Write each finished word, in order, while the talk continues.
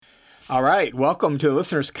All right, welcome to the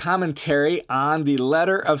listener's commentary on the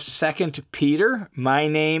letter of 2 Peter. My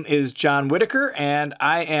name is John Whitaker, and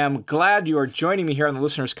I am glad you are joining me here on the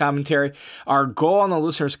listener's commentary. Our goal on the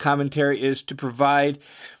listener's commentary is to provide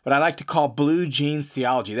what I like to call blue jeans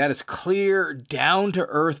theology. That is clear,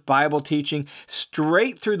 down-to-earth Bible teaching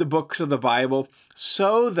straight through the books of the Bible,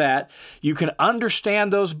 so that you can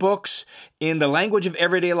understand those books in the language of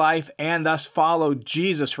everyday life and thus follow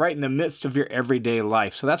Jesus right in the midst of your everyday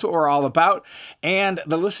life. So that's what we're all about. And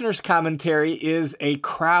the listener's commentary is a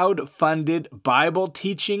crowd-funded Bible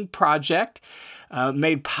teaching project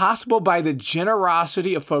made possible by the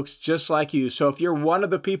generosity of folks just like you. So if you're one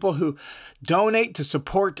of the people who donate to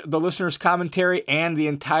support the listener's commentary and the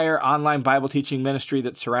entire online Bible teaching ministry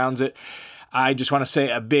that surrounds it, I just want to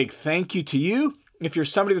say a big thank you to you. If you're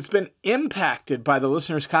somebody that's been impacted by the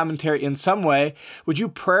listener's commentary in some way, would you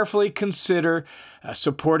prayerfully consider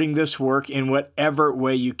supporting this work in whatever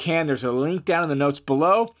way you can? There's a link down in the notes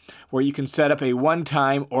below where you can set up a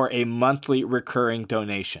one-time or a monthly recurring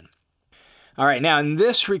donation. All right, now in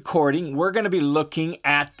this recording, we're going to be looking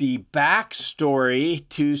at the backstory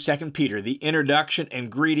to 2 Peter, the introduction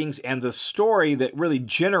and greetings, and the story that really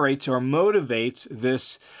generates or motivates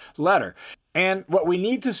this letter. And what we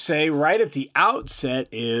need to say right at the outset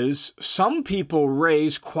is some people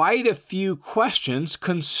raise quite a few questions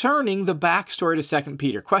concerning the backstory to 2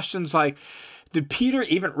 Peter. Questions like, did Peter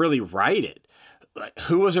even really write it? Like,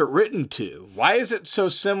 who was it written to? Why is it so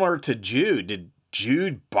similar to Jude? Did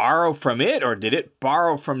Jude borrow from it, or did it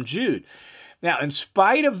borrow from Jude? Now, in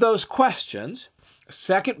spite of those questions,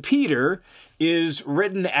 2 Peter is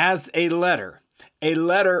written as a letter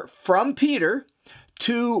from Peter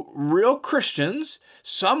to real Christians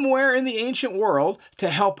somewhere in the ancient world to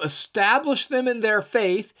help establish them in their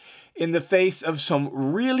faith in the face of some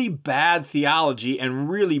really bad theology and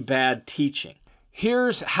really bad teaching.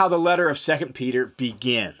 Here's how the letter of 2 Peter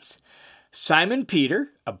begins. Simon Peter,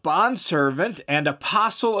 a bondservant and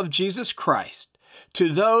apostle of Jesus Christ,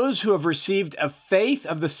 to those who have received a faith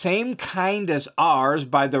of the same kind as ours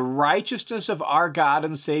by the righteousness of our God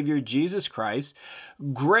and Savior Jesus Christ,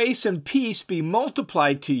 grace and peace be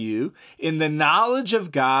multiplied to you in the knowledge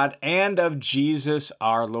of God and of Jesus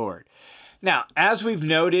our Lord. Now, as we've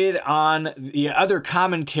noted on the other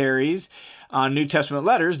commentaries on New Testament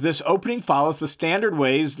letters, this opening follows the standard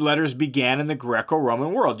ways letters began in the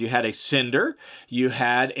Greco-Roman world. You had a sender, you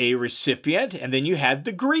had a recipient, and then you had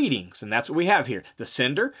the greetings. And that's what we have here. The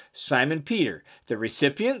sender, Simon Peter. The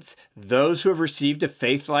recipients, those who have received a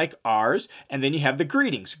faith like ours. And then you have the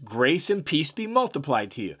greetings. Grace and peace be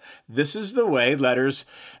multiplied to you. This is the way letters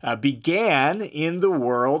began in the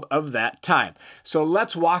world of that time. So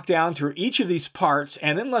let's walk down through each of these parts,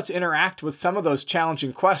 and then let's interact with some of those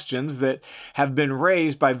challenging questions that have been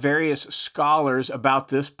raised by various scholars about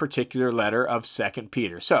this particular letter of 2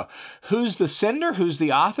 Peter. So, who's the sender? Who's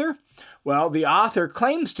the author? Well, the author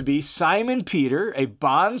claims to be Simon Peter, a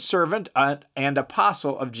bondservant and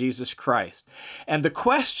apostle of Jesus Christ. And the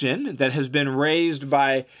question that has been raised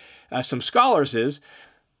by some scholars is,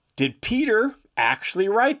 did Peter actually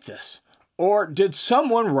write this? Or did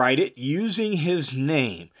someone write it using his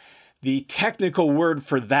name? The technical word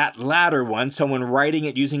for that latter one, someone writing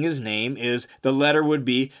it using his name, is the letter would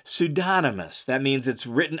be pseudonymous. That means it's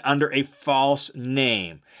written under a false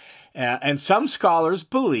name. And some scholars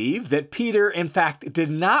believe that Peter, in fact, did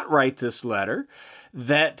not write this letter,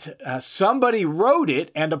 that somebody wrote it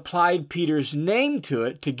and applied Peter's name to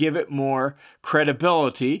it to give it more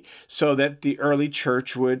credibility so that the early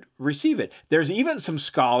church would receive it. There's even some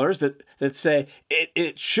scholars that say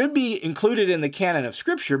it should be included in the canon of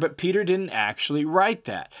Scripture, but Peter didn't actually write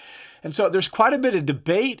that. And so there's quite a bit of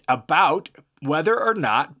debate about whether or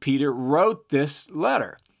not Peter wrote this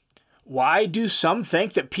letter. Why do some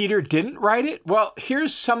think that Peter didn't write it? Well,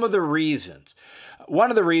 here's some of the reasons. One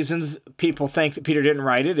of the reasons people think that Peter didn't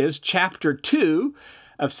write it is chapter 2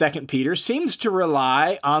 of 2 Peter seems to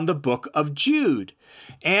rely on the book of Jude.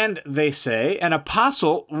 And they say an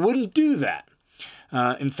apostle wouldn't do that.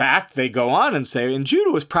 In fact, they go on and say, and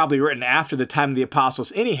Jude was probably written after the time of the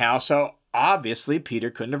apostles anyhow, so obviously Peter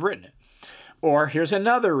couldn't have written it. Or here's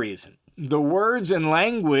another reason. The words and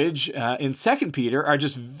language in 2 Peter are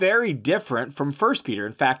just very different from 1 Peter.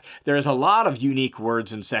 In fact, there's a lot of unique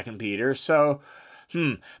words in 2 Peter, so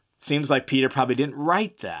seems like Peter probably didn't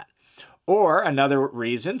write that. Or another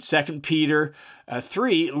reason, 2 Peter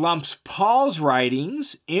 3 lumps Paul's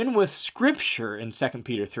writings in with Scripture in 2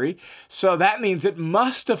 Peter 3. So that means it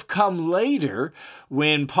must have come later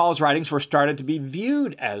when Paul's writings were started to be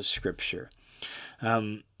viewed as Scripture.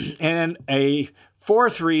 And a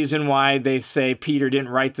fourth reason why they say Peter didn't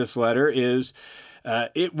write this letter is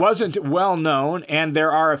It wasn't well known, and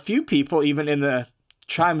there are a few people, even in the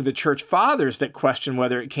time of the church fathers, that question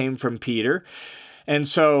whether it came from Peter. And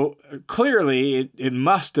so clearly it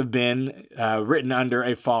must have been written under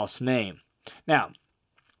a false name. Now,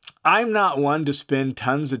 I'm not one to spend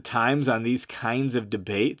tons of times on these kinds of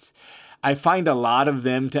debates. I find a lot of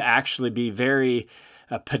them to actually be very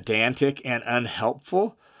pedantic and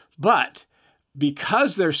unhelpful. But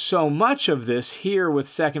because there's so much of this here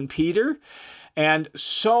with 2 Peter, and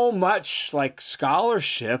so much like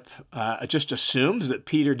scholarship just assumes that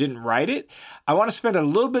Peter didn't write it, I want to spend a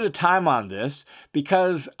little bit of time on this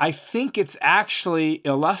because I think it's actually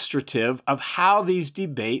illustrative of how these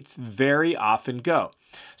debates very often go.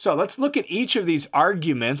 So let's look at each of these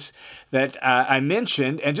arguments that I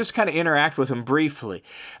mentioned and just kind of interact with them briefly.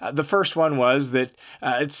 The first one was that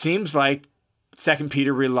it seems like 2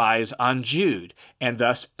 Peter relies on Jude, and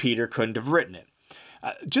thus Peter couldn't have written it.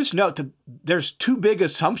 Just note that there's two big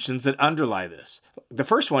assumptions that underlie this. The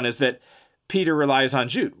first one is that Peter relies on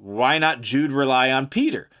Jude. Why not Jude rely on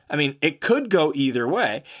Peter? I mean, it could go either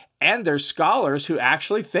way, and there's scholars who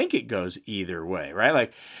actually think it goes either way, right?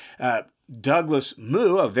 Like Douglas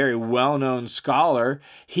Moo, a very well-known scholar,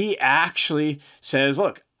 he actually says,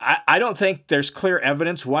 look, I don't think there's clear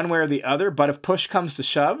evidence one way or the other, but if push comes to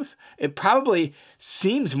shove, it probably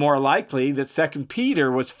seems more likely that 2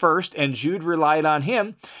 Peter was first and Jude relied on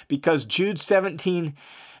him because Jude 17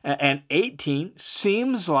 and 18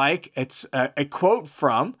 seems like it's a quote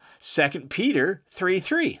from 2 Peter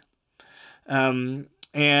 3:3.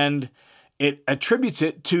 And it attributes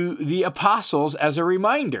it to the apostles as a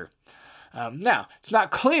reminder. Now, it's not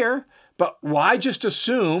clear, but why just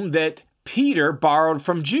assume that Peter borrowed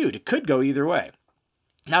from Jude? It could go either way.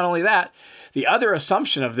 Not only that, the other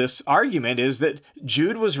assumption of this argument is that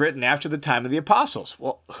Jude was written after the time of the apostles.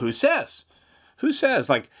 Well, who says? Who says?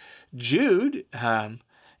 Like Jude,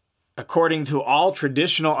 according to all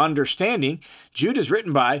traditional understanding, Jude is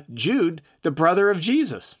written by Jude, the brother of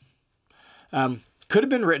Jesus. Could have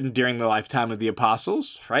been written during the lifetime of the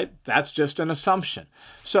apostles, right? That's just an assumption.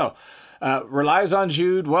 So, relies on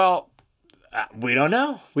Jude. Well, we don't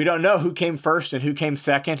know. We don't know who came first and who came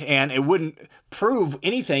second, and it wouldn't prove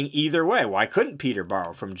anything either way. Why couldn't Peter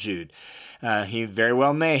borrow from Jude? He very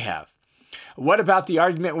well may have. What about the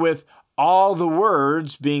argument with all the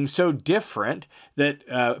words being so different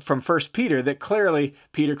that from 1 Peter that clearly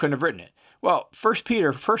Peter couldn't have written it? Well, 1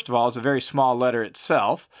 Peter, first of all, is a very small letter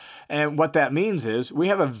itself, and what that means is we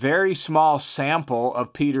have a very small sample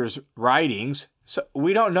of Peter's writings, so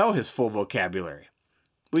we don't know his full vocabulary.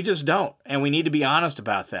 We just don't, and we need to be honest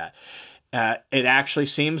about that. It actually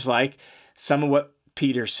seems like some of what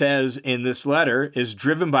Peter says in this letter is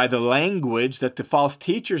driven by the language that the false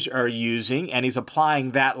teachers are using, and he's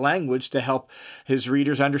applying that language to help his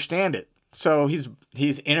readers understand it. So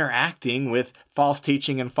he's interacting with false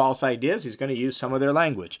teaching and false ideas. He's going to use some of their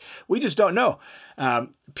language. We just don't know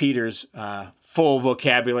Peter's full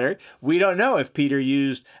vocabulary. We don't know if Peter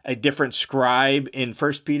used a different scribe in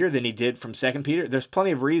 1 Peter than he did from 2 Peter. There's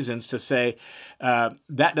plenty of reasons to say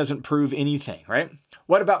that doesn't prove anything, right?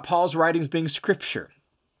 What about Paul's writings being scripture?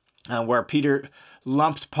 Where Peter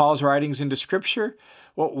lumps Paul's writings into scripture?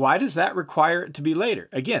 Well, why does that require it to be later?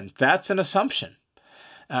 Again, that's an assumption.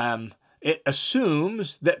 It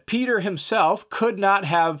assumes that Peter himself could not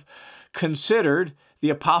have considered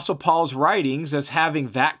the Apostle Paul's writings as having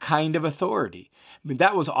that kind of authority. I mean,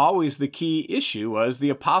 that was always the key issue, was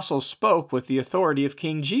the apostles spoke with the authority of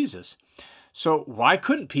King Jesus. So why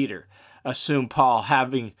couldn't Peter assume Paul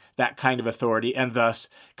having that kind of authority and thus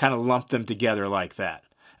kind of lump them together like that?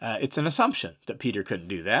 It's an assumption that Peter couldn't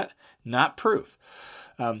do that, not proof.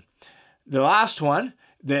 The last one,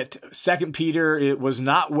 that 2 Peter, it was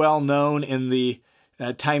not well known in the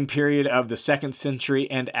time period of the 2nd century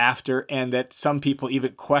and after, and that some people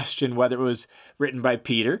even question whether it was written by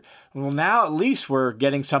Peter. Well, now at least we're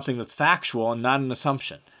getting something that's factual and not an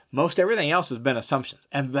assumption. Most everything else has been assumptions.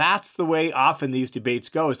 And that's the way often these debates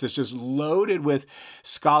go, is it's just loaded with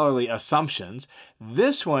scholarly assumptions.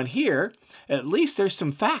 This one here, at least there's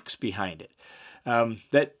some facts behind it.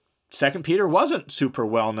 That 2 Peter wasn't super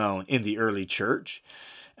well known in the early church.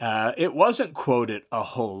 It wasn't quoted a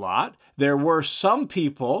whole lot. There were some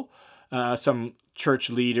people, some church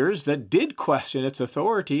leaders, that did question its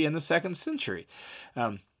authority in the 2nd century.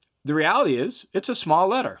 The reality is, it's a small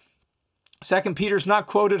letter. 2 Peter's not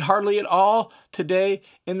quoted hardly at all today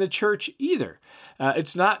in the church either.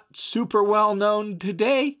 It's not super well known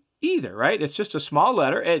today either, right? It's just a small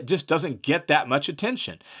letter. It just doesn't get that much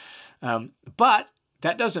attention. But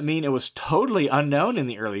that doesn't mean it was totally unknown in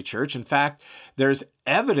the early church. In fact, there's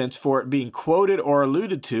evidence for it being quoted or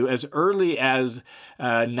alluded to as early as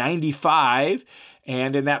 95,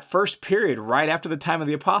 and in that first period, right after the time of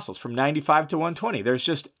the apostles, from 95 to 120. There's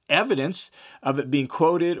just evidence of it being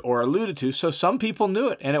quoted or alluded to, so some people knew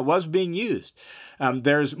it, and it was being used.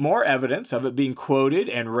 There's more evidence of it being quoted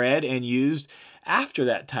and read and used after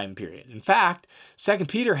that time period. In fact, 2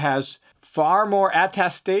 Peter has far more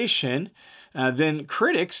attestation than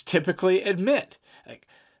critics typically admit.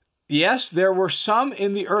 Yes, there were some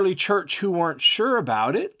in the early church who weren't sure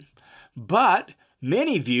about it, but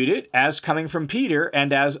many viewed it as coming from Peter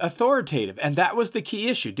and as authoritative. And that was the key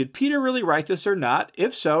issue. Did Peter really write this or not?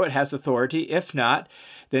 If so, it has authority. If not,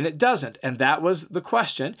 then it doesn't. And that was the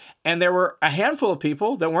question. And there were a handful of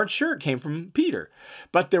people that weren't sure it came from Peter.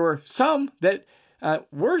 But there were some that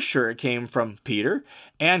were sure it came from Peter.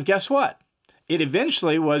 And guess what? It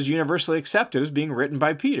eventually was universally accepted as being written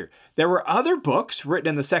by Peter. There were other books written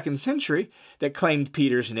in the 2nd century that claimed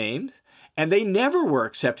Peter's name, and they never were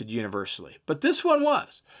accepted universally. But this one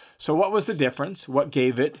was. So what was the difference? What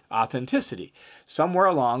gave it authenticity? Somewhere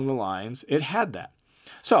along the lines, it had that.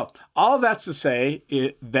 So all of that's to say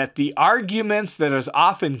that the arguments that is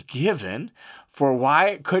often given for why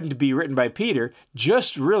it couldn't be written by Peter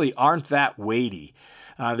just really aren't that weighty.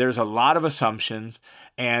 There's a lot of assumptions,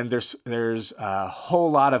 and there's a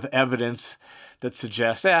whole lot of evidence that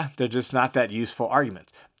suggests, they're just not that useful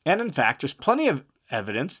arguments. And in fact, there's plenty of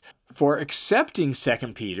evidence for accepting 2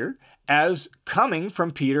 Peter as coming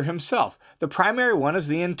from Peter himself. The primary one is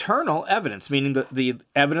the internal evidence, meaning the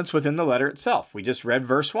evidence within the letter itself. We just read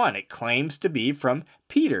verse 1. It claims to be from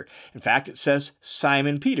Peter. In fact, it says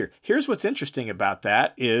Simon Peter. Here's what's interesting about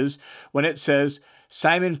that is when it says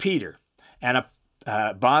Simon Peter, and a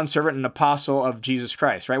bondservant and apostle of Jesus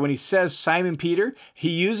Christ, right? When he says Simon Peter, he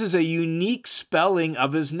uses a unique spelling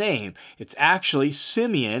of his name. It's actually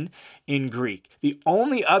Simeon in Greek. The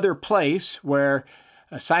only other place where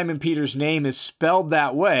Simon Peter's name is spelled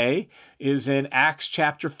that way is in Acts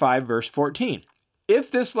chapter 5, verse 14.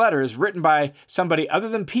 If this letter is written by somebody other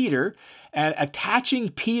than Peter and attaching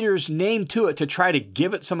Peter's name to it to try to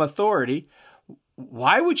give it some authority,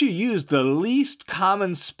 why would you use the least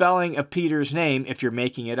common spelling of Peter's name if you're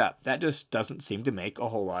making it up? That just doesn't seem to make a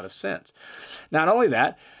whole lot of sense. Not only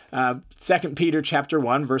that, 2 Peter chapter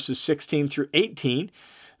 1, verses 16 through 18,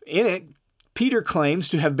 in it, Peter claims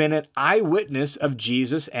to have been an eyewitness of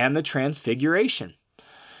Jesus and the transfiguration.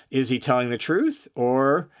 Is he telling the truth,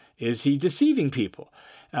 or is he deceiving people?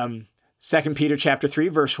 2 Peter chapter 3,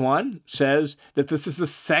 verse 1 says that this is the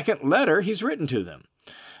second letter he's written to them.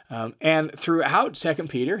 And throughout 2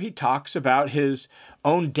 Peter, he talks about his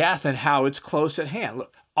own death and how it's close at hand.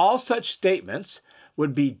 Look, all such statements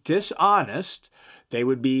would be dishonest. They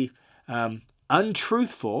would be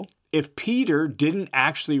untruthful if Peter didn't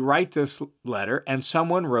actually write this letter and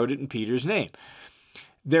someone wrote it in Peter's name.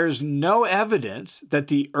 There's no evidence that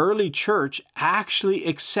the early church actually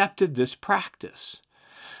accepted this practice.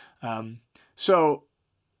 So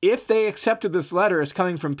if they accepted this letter as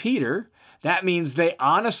coming from Peter, that means they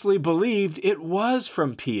honestly believed it was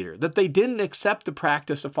from Peter, that they didn't accept the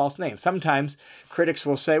practice of false names. Sometimes critics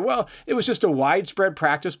will say, well, it was just a widespread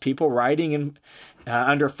practice, people writing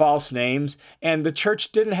under false names, and the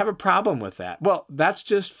church didn't have a problem with that. Well, that's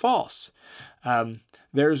just false.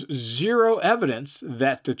 There's zero evidence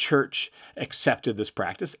that the church accepted this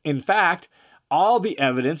practice. In fact, all the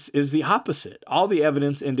evidence is the opposite. All the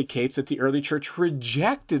evidence indicates that the early church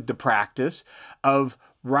rejected the practice of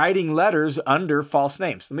writing letters under false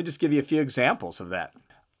names. Let me just give you a few examples of that.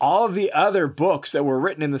 All of the other books that were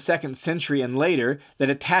written in the 2nd century and later that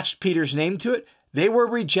attached Peter's name to it, they were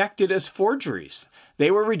rejected as forgeries.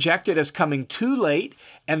 They were rejected as coming too late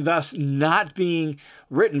and thus not being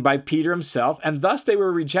written by Peter himself, and thus they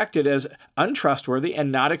were rejected as untrustworthy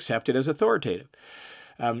and not accepted as authoritative.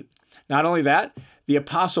 Not only that, the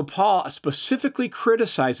Apostle Paul specifically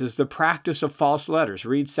criticizes the practice of false letters.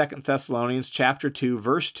 Read 2 Thessalonians chapter 2,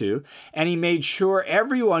 verse 2, and he made sure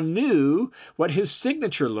everyone knew what his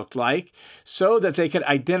signature looked like so that they could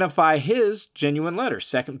identify his genuine letters.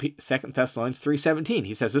 2 Thessalonians 3:17,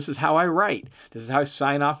 he says, this is how I write. This is how I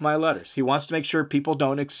sign off my letters. He wants to make sure people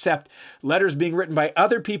don't accept letters being written by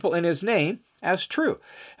other people in his name as true.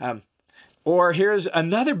 Or here's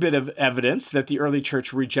another bit of evidence that the early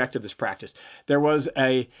church rejected this practice. There was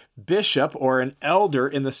a bishop or an elder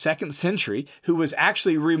in the 2nd century who was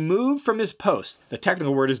actually removed from his post. The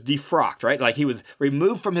technical word is defrocked, right? Like he was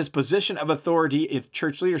removed from his position of authority in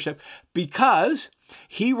church leadership because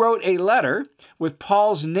he wrote a letter with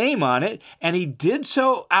Paul's name on it, and he did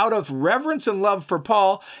so out of reverence and love for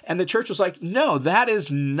Paul. And the church was like, no, that is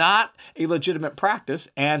not a legitimate practice.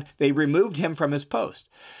 And they removed him from his post.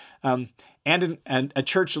 And a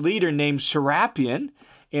church leader named Serapion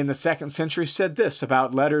in the 2nd century said this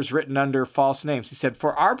about letters written under false names. He said,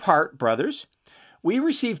 "For our part, brothers, we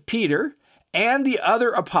receive Peter and the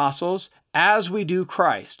other apostles as we do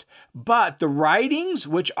Christ. But the writings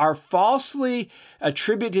which are falsely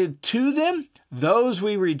attributed to them, those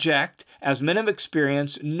we reject as men of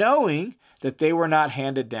experience, knowing that they were not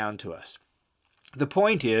handed down to us." The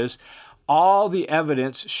point is, all the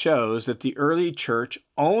evidence shows that the early church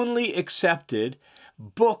only accepted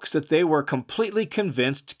books that they were completely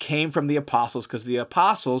convinced came from the apostles, because the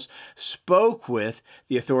apostles spoke with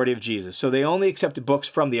the authority of Jesus. So they only accepted books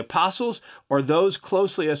from the apostles or those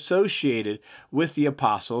closely associated with the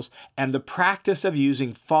apostles, and the practice of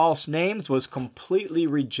using false names was completely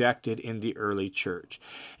rejected in the early church.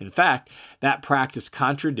 In fact, that practice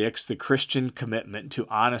contradicts the Christian commitment to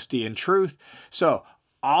honesty and truth. So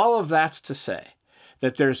all of that's to say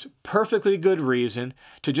that there's perfectly good reason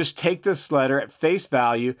to just take this letter at face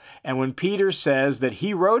value, and when Peter says that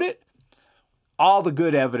he wrote it, all the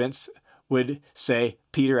good evidence would say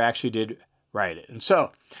Peter actually did write it. And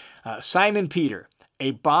so, Simon Peter,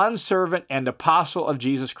 a bondservant and apostle of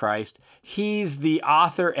Jesus Christ, he's the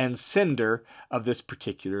author and sender of this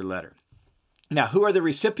particular letter. Now, who are the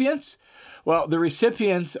recipients? Well, the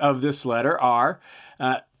recipients of this letter are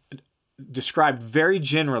described very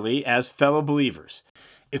generally as fellow believers.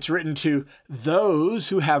 It's written to those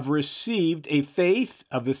who have received a faith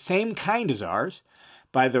of the same kind as ours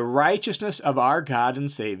by the righteousness of our God and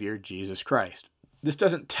Savior, Jesus Christ. This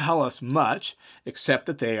doesn't tell us much, except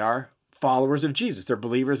that they are followers of Jesus. They're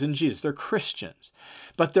believers in Jesus. They're Christians.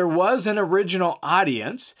 But there was an original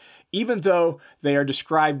audience, even though they are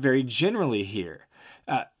described very generally here.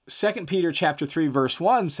 2 Peter chapter 3, verse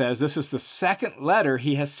 1 says this is the second letter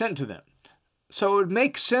he has sent to them. So it would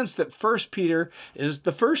make sense that 1 Peter is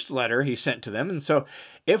the first letter he sent to them. And so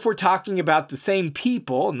if we're talking about the same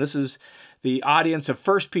people, and this is the audience of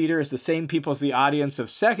 1 Peter is the same people as the audience of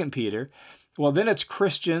 2 Peter, well, then it's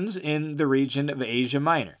Christians in the region of Asia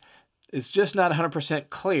Minor. It's just not 100%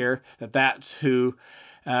 clear that that's who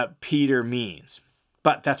Peter means.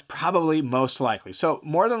 But that's probably most likely. So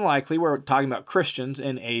more than likely, we're talking about Christians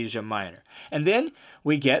in Asia Minor. And then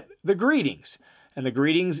we get the greetings. And the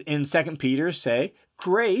greetings in 2 Peter say,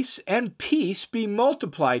 "Grace and peace be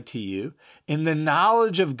multiplied to you in the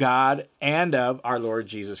knowledge of God and of our Lord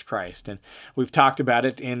Jesus Christ." And we've talked about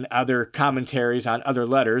it in other commentaries on other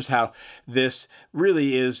letters, how this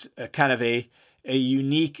really is a kind of a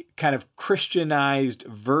unique kind of Christianized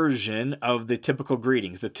version of the typical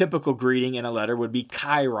greetings. The typical greeting in a letter would be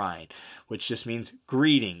chairein, which just means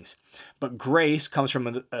greetings. But grace comes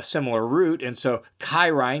from a similar root, and so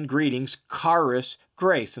chairein, greetings, charis,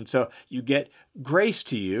 grace. And so you get grace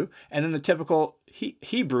to you, and then the typical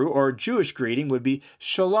Hebrew or Jewish greeting would be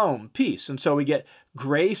shalom, peace. And so we get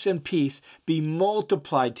grace and peace be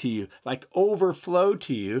multiplied to you, like overflow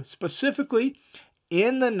to you, specifically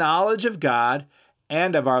in the knowledge of God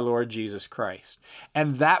and of our Lord Jesus Christ.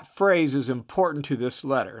 And that phrase is important to this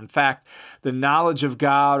letter. In fact, the knowledge of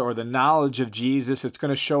God or the knowledge of Jesus, it's going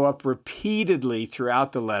to show up repeatedly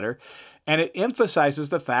throughout the letter. And it emphasizes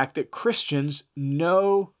the fact that Christians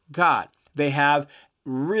know God. They have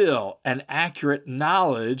real and accurate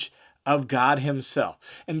knowledge of God himself.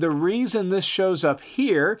 And the reason this shows up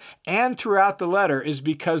here and throughout the letter is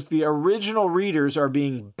because the original readers are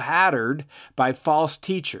being battered by false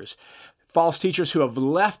teachers who have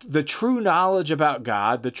left the true knowledge about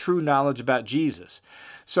God, the true knowledge about Jesus.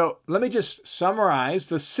 So let me just summarize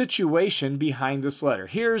the situation behind this letter.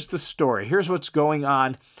 Here's the story. Here's what's going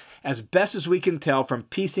on as best as we can tell from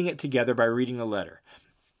piecing it together by reading the letter.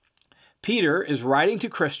 Peter is writing to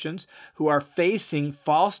Christians who are facing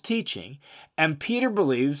false teaching, and Peter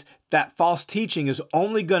believes that false teaching is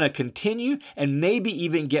only going to continue and maybe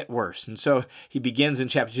even get worse. And so he begins in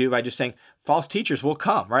chapter 2 by just saying, false teachers will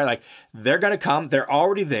come, right? Like they're going to come, they're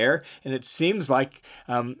already there, and it seems like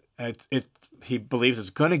he believes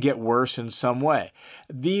it's going to get worse in some way.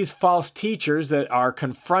 These false teachers that are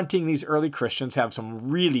confronting these early Christians have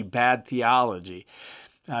some really bad theology.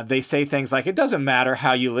 They say things like, it doesn't matter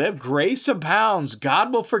how you live. Grace abounds.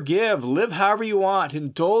 God will forgive. Live however you want.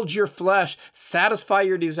 Indulge your flesh. Satisfy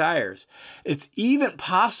your desires. It's even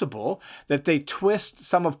possible that they twist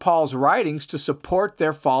some of Paul's writings to support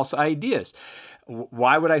their false ideas.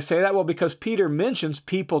 Why would I say that? Well, because Peter mentions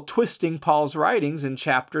people twisting Paul's writings in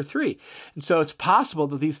chapter 3. And so it's possible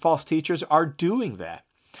that these false teachers are doing that.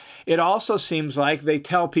 It also seems like they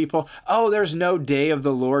tell people, oh, there's no day of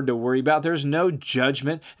the Lord to worry about. There's no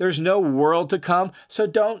judgment. There's no world to come. So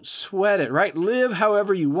don't sweat it, right? Live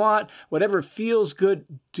however you want. Whatever feels good,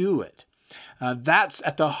 do it. That's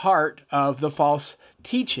at the heart of the false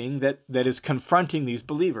teaching that is confronting these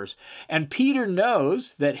believers. And Peter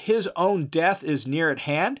knows that his own death is near at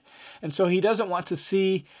hand. And so he doesn't want to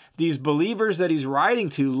see these believers that he's writing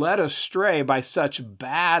to led astray by such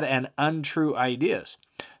bad and untrue ideas.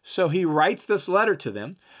 So he writes this letter to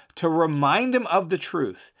them to remind them of the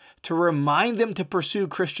truth, to remind them to pursue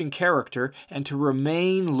Christian character, and to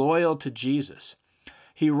remain loyal to Jesus.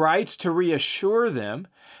 He writes to reassure them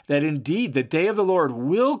that indeed the day of the Lord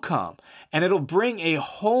will come, and it'll bring a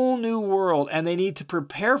whole new world, and they need to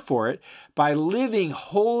prepare for it by living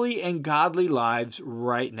holy and godly lives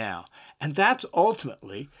right now. And that's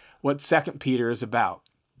ultimately what 2 Peter is about.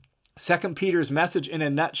 2 Peter's message in a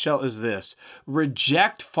nutshell is this: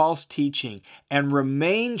 reject false teaching and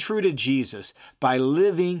remain true to Jesus by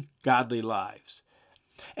living godly lives.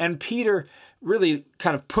 And Peter really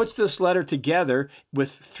kind of puts this letter together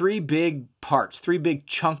with three big parts, three big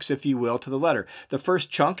chunks, if you will, to the letter. The first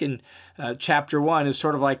chunk in chapter 1 is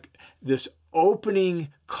sort of like this opening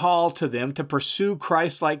call to them to pursue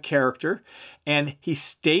Christ-like character, and he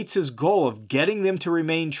states his goal of getting them to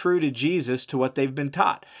remain true to Jesus, to what they've been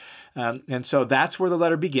taught. And so that's where the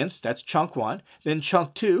letter begins. That's chunk 1. Then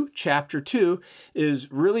chunk 2, chapter 2, is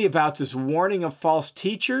really about this warning of false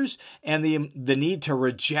teachers and the need to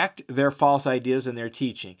reject their false ideas and their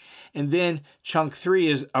teaching. And then chunk 3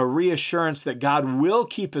 is a reassurance that God will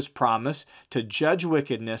keep his promise to judge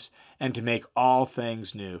wickedness and to make all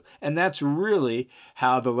things new. And that's really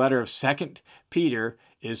how the letter of 2 Peter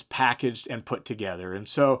is packaged and put together. And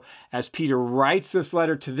so as Peter writes this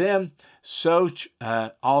letter to them, so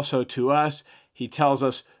also to us, he tells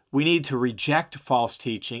us we need to reject false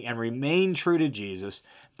teaching and remain true to Jesus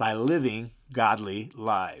by living godly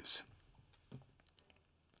lives.